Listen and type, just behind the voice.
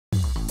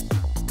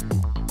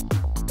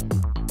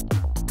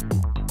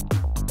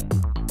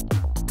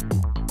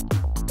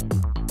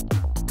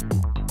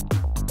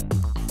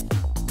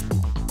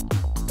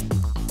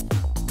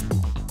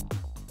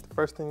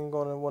first thing you're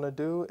going to want to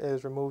do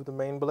is remove the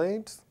main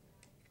blades.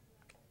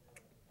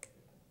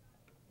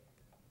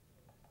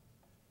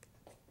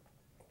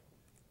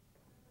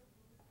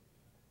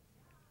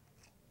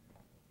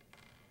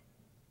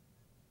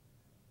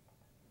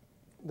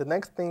 The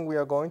next thing we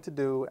are going to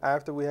do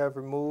after we have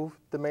removed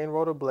the main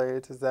rotor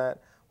blades is that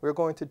we're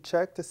going to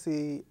check to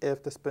see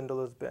if the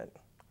spindle is bent.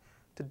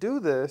 To do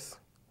this,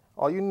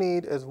 all you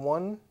need is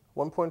one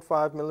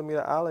 1.5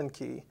 millimeter Allen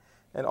key,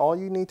 and all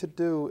you need to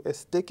do is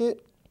stick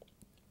it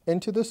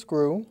into the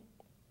screw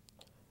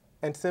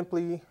and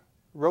simply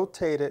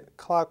rotate it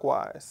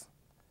clockwise.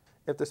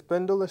 If the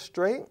spindle is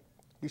straight,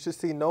 you should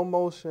see no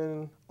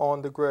motion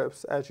on the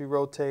grips as you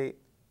rotate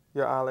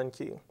your Allen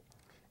key.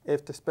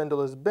 If the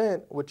spindle is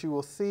bent, what you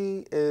will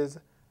see is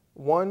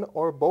one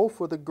or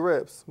both of the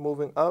grips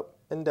moving up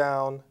and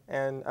down,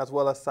 and as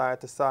well as side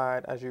to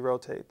side as you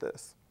rotate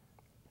this.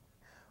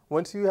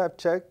 Once you have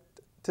checked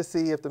to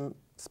see if the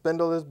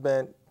spindle is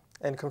bent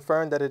and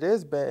confirmed that it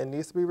is bent and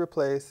needs to be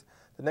replaced,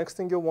 the next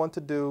thing you'll want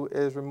to do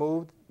is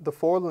remove the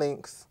 4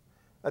 links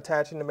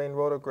attaching the main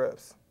rotor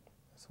grips.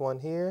 There's one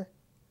here,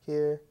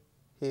 here,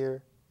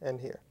 here,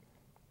 and here.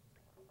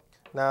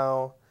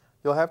 Now,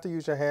 you'll have to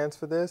use your hands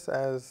for this,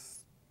 as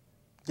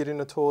getting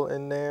the tool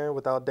in there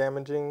without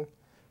damaging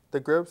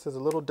the grips is a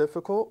little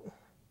difficult.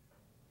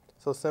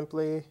 So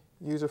simply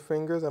use your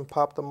fingers and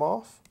pop them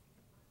off.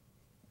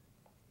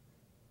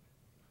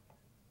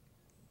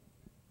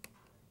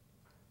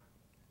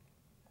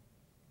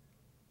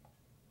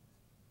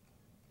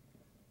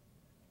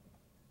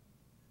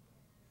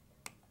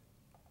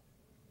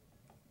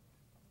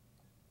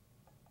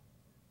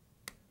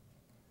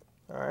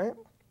 All right.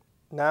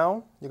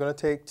 Now, you're going to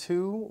take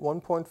 2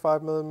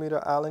 1.5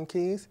 millimeter Allen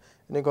keys,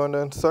 and you're going to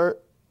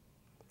insert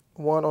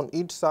one on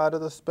each side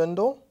of the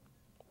spindle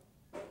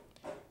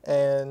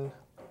and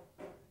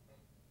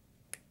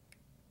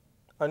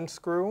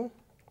unscrew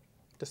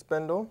the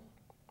spindle.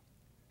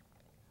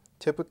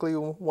 Typically,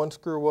 one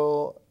screw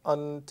will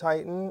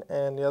untighten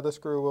and the other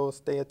screw will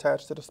stay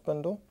attached to the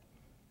spindle.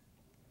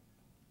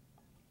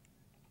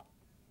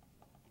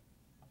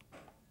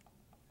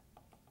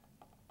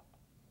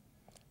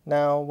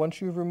 Now,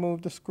 once you've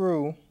removed the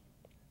screw,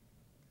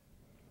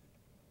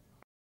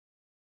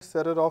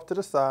 set it off to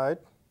the side.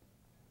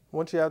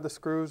 Once you have the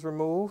screws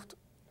removed,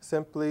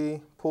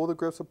 simply pull the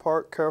grips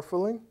apart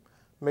carefully,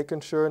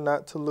 making sure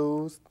not to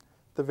lose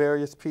the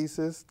various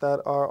pieces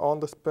that are on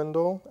the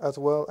spindle as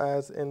well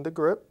as in the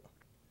grip.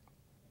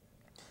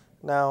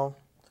 Now,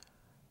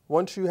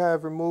 once you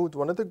have removed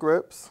one of the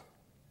grips,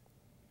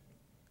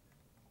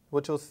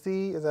 what you'll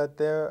see is that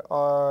there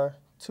are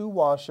 2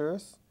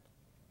 washers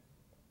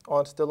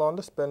still on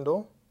the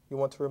spindle. You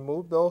want to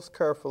remove those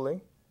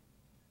carefully,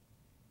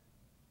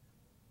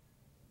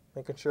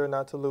 making sure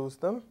not to lose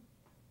them.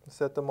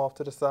 Set them off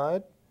to the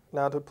side.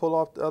 Now, to pull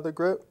off the other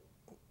grip,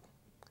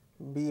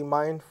 be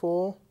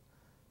mindful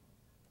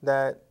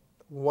that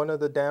one of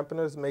the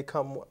dampeners may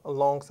come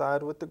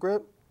alongside with the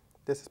grip.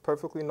 This is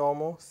perfectly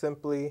normal.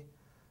 Simply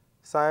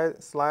slide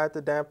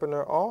the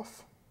dampener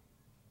off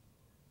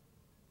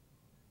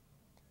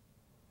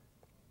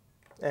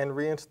and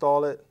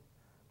reinstall it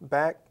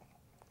back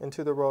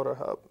into the rotor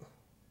hub.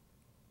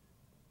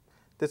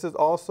 This is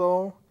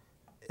also,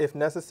 if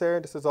necessary,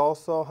 this is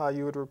also how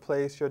you would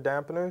replace your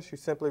dampeners. You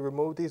simply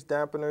remove these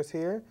dampeners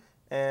here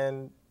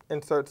and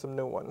insert some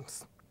new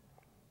ones.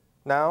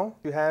 Now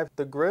you have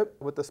the grip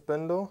with the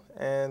spindle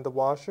and the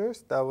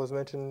washers that was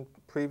mentioned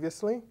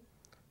previously.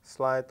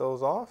 Slide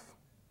those off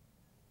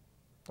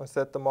and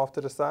set them off to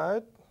the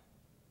side.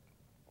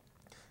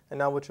 And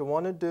now what you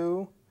want to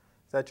do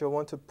is that you'll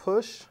want to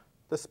push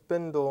the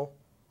spindle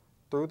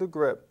through the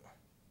grip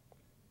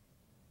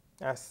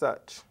as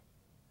such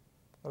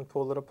and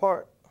pull it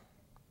apart.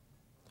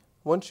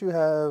 Once you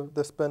have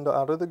the spindle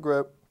out of the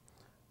grip,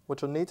 what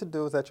you'll need to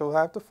do is that you'll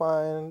have to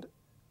find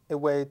a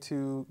way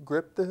to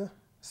grip the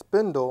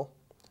spindle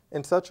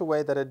in such a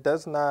way that it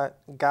does not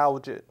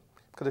gouge it.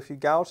 Because if you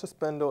gouge the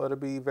spindle, it'll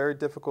be very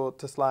difficult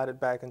to slide it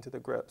back into the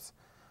grips.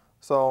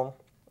 So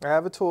I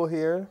have a tool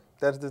here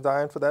that's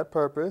designed for that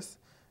purpose,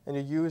 and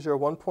you use your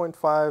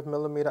 1.5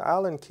 millimeter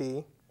Allen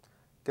key,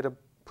 get a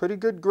pretty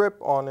good grip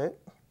on it,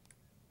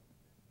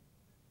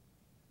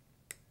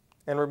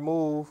 and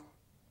remove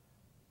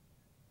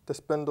the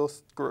spindle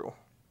screw.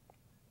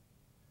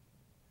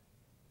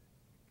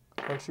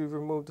 Once you've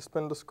removed the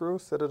spindle screw,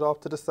 set it off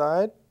to the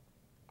side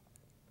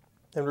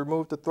and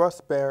remove the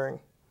thrust bearing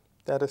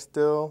that is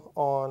still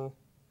on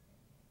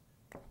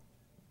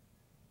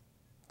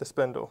the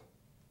spindle.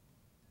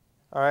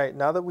 All right,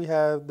 now that we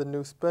have the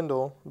new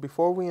spindle,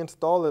 before we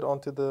install it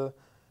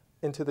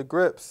into the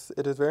grips,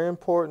 it is very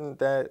important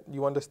that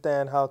you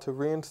understand how to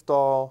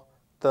reinstall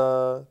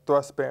the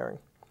thrust bearing.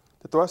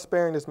 The thrust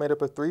bearing is made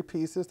up of 3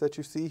 pieces that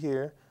you see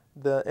here: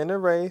 the inner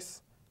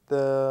race,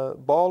 the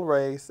ball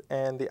race,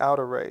 and the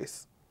outer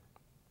race.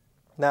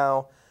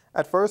 Now,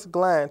 at first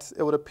glance,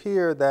 it would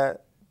appear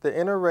that the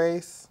inner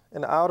race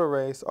and the outer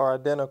race are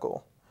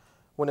identical,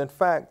 when in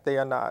fact they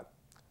are not.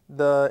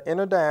 The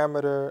inner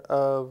diameter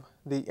of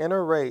the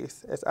inner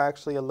race is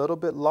actually a little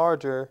bit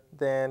larger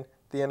than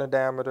the inner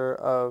diameter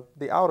of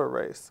the outer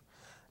race.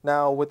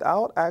 Now,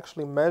 without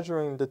actually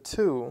measuring the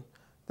two,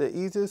 the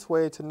easiest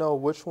way to know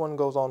which one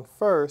goes on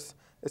first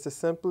is to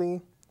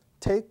simply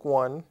take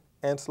one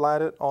and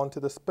slide it onto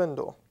the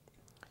spindle.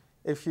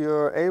 If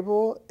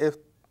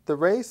the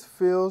race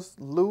feels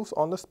loose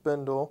on the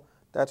spindle,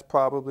 that's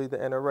probably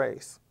the inner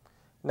race.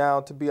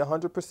 Now, to be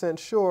 100%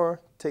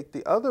 sure, take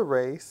the other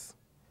race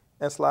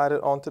and slide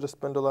it onto the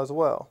spindle as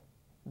well.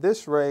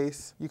 This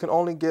race you can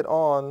only get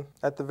on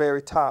at the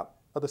very top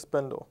of the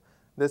spindle.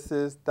 This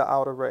is the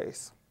outer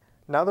race.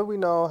 Now that we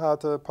know how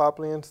to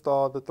properly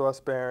install the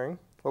thrust bearing,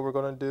 what we're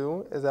going to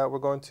do is that we're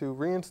going to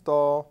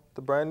reinstall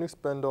the brand new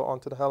spindle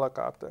onto the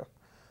helicopter.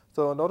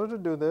 So in order to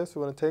do this,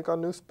 we're going to take our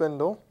new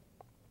spindle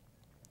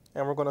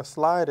and we're going to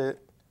slide it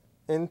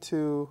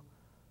into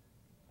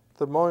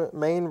the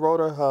main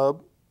rotor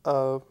hub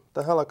of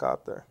the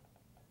helicopter.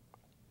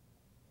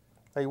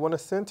 Now you want to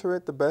center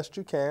it the best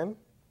you can.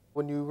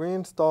 When you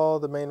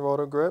reinstall the main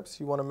rotor grips,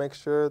 you want to make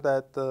sure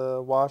that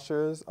the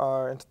washers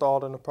are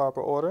installed in the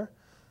proper order.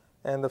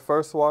 And the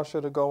first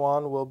washer to go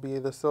on will be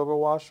the silver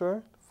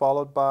washer,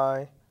 followed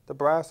by the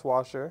brass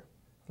washer.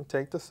 And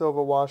take the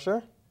silver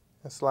washer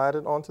and slide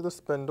it onto the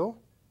spindle.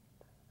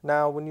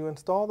 Now, when you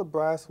install the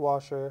brass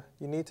washer,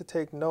 you need to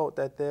take note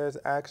that there's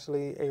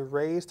actually a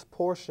raised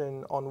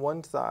portion on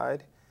one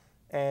side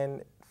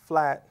and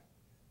flat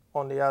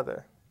on the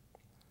other.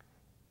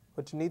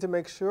 What you need to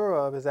make sure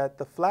of is that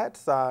the flat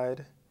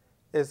side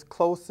is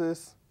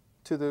closest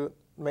to the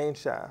main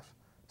shaft.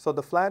 So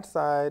the flat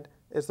side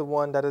is the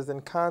one that is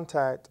in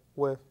contact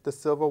with the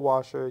silver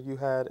washer you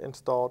had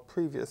installed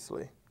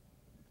previously.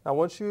 Now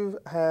once you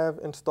have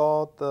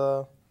installed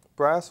the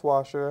brass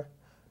washer,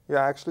 you're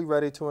actually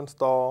ready to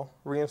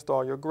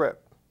reinstall your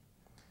grip.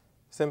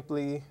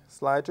 Simply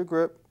slide your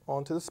grip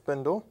onto the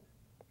spindle.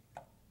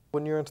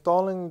 When you're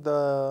installing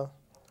the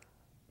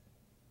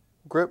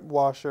grip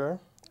washer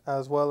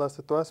as well as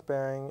the thrust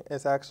bearing,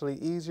 it's actually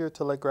easier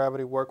to let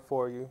gravity work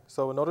for you.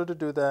 So in order to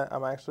do that,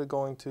 I'm actually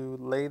going to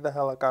lay the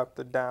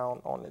helicopter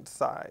down on its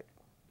side.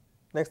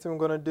 Next thing I'm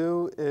going to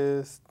do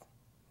is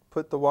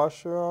put the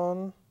washer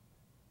on.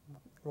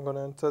 I'm going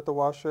to insert the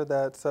washer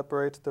that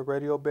separates the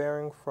radial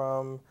bearing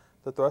from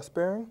the thrust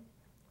bearing.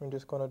 I'm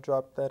just going to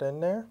drop that in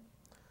there.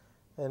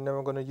 And then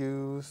we're going to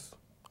use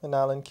an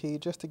Allen key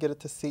just to get it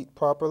to seat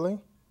properly.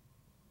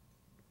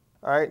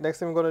 All right, next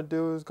thing we're going to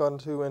do is going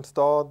to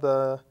install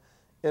the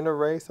inner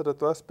race of the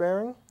thrust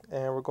bearing,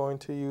 and we're going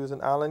to use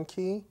an Allen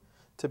key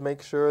to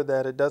make sure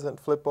that it doesn't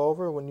flip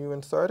over when you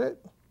insert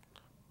it.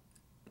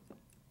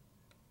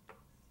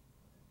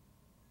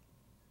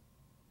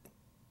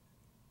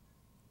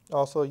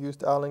 Also use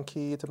the Allen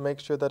key to make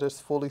sure that it's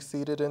fully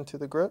seated into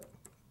the grip.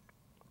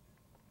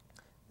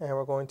 And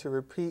we're going to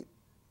repeat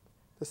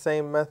the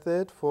same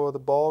method for the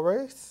ball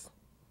race.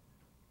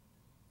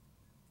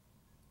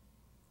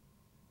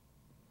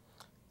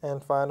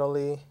 And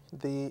finally,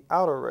 the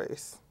outer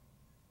race.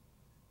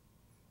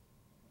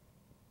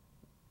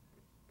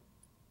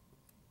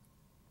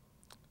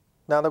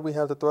 Now that we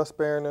have the thrust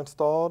bearing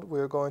installed,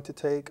 we're going to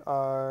take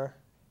our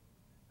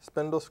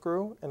spindle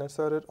screw and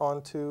insert it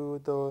onto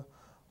the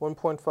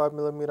 1.5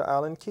 millimeter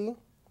Allen key.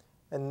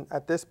 And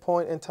at this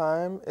point in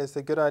time, it's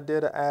a good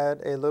idea to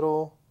add a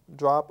little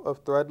drop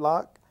of thread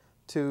lock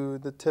to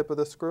the tip of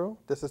the screw.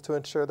 This is to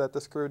ensure that the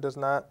screw does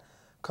not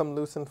come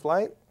loose in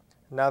flight.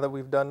 Now that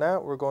we've done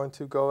that, we're going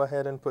to go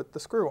ahead and put the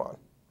screw on.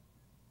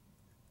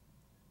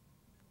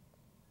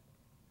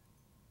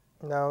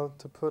 Now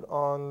to put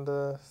on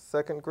the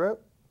second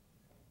grip,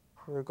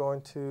 we're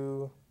going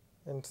to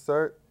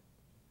insert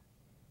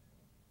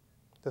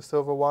the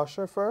silver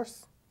washer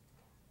first.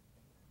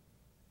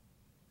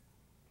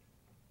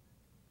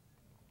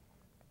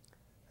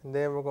 And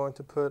then we're going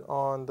to put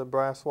on the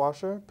brass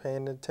washer,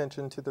 paying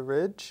attention to the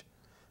ridge,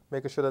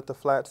 making sure that the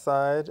flat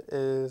side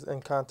is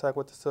in contact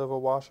with the silver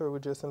washer we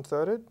just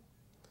inserted.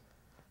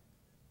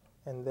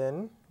 And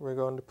then we're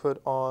going to put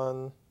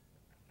on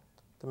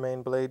the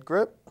main blade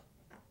grip.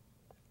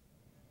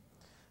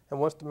 And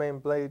once the main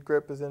blade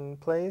grip is in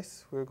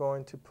place, we're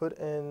going to put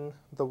in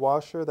the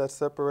washer that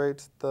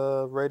separates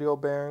the radial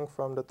bearing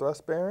from the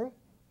thrust bearing.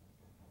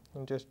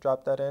 And just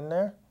drop that in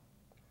there.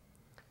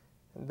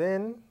 And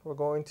then we're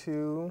going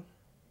to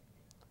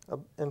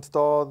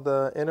install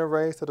the inner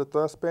race of the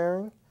thrust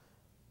bearing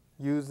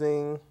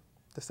using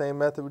the same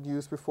method we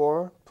used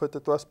before. Put the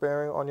thrust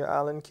bearing on your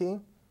Allen key.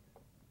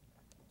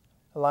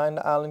 Align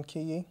the Allen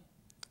key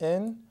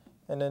in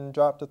and then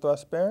drop the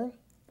thrust bearing.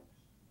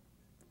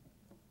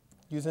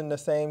 Using the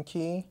same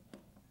key,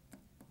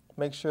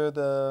 make sure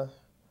the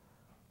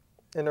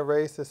inner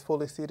race is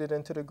fully seated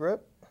into the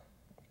grip.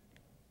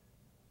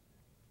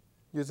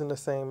 Using the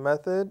same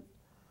method,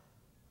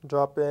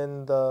 drop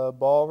in the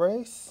ball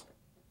race.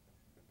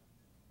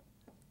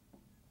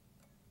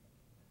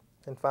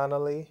 And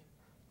finally,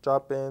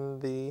 drop in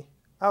the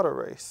outer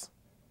race.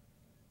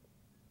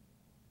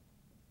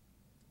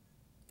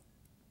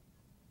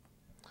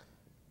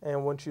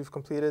 And once you've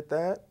completed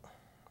that,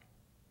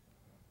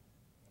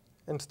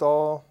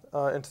 install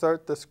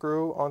insert the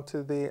screw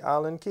onto the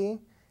Allen key.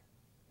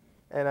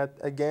 And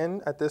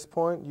again, at this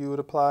point, you would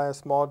apply a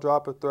small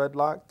drop of thread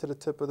lock to the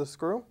tip of the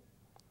screw.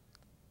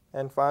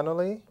 And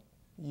finally,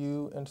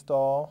 you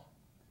install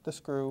the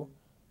screw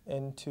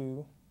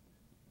into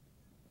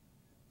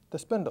the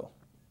spindle.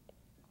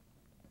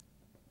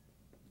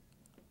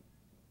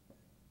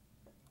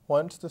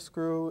 Once the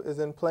screw is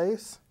in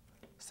place,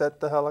 set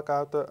the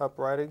helicopter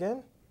upright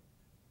again.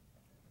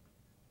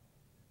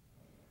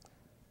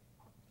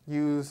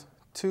 Use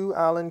 2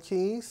 Allen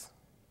keys.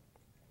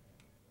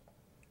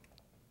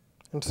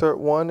 Insert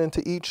one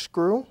into each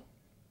screw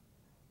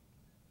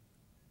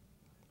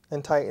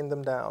and tighten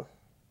them down.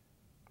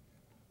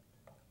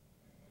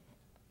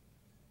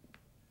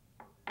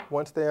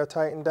 Once they are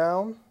tightened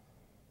down,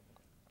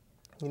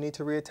 you need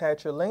to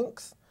reattach your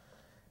links.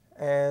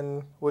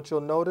 And what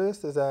you'll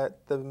notice is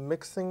that the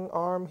mixing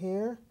arm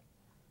here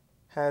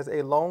has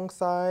a long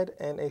side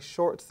and a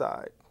short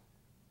side.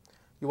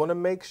 You want to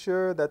make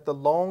sure that the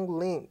long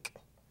link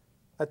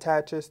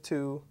attaches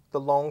to the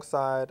long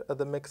side of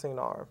the mixing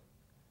arm.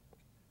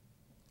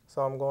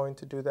 So I'm going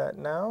to do that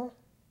now.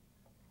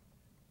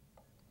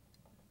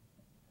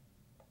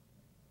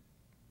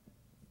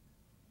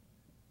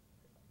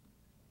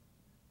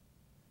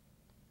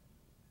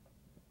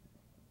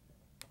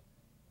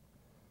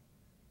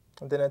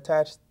 And then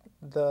attach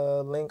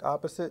the link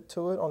opposite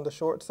to it on the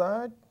short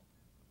side.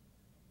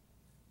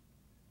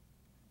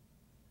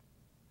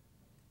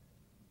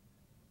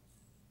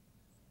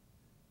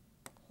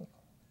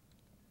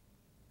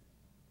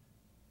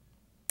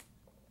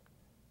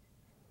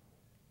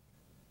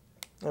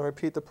 And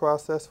repeat the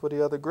process for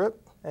the other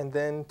grip. And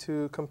then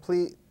to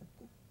complete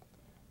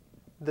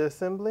the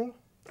assembly,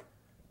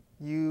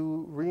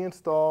 you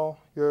reinstall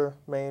your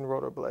main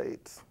rotor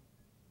blades.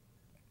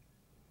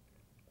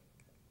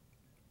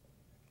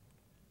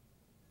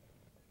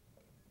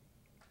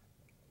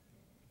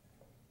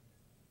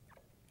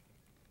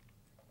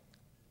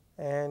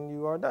 And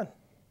you are done.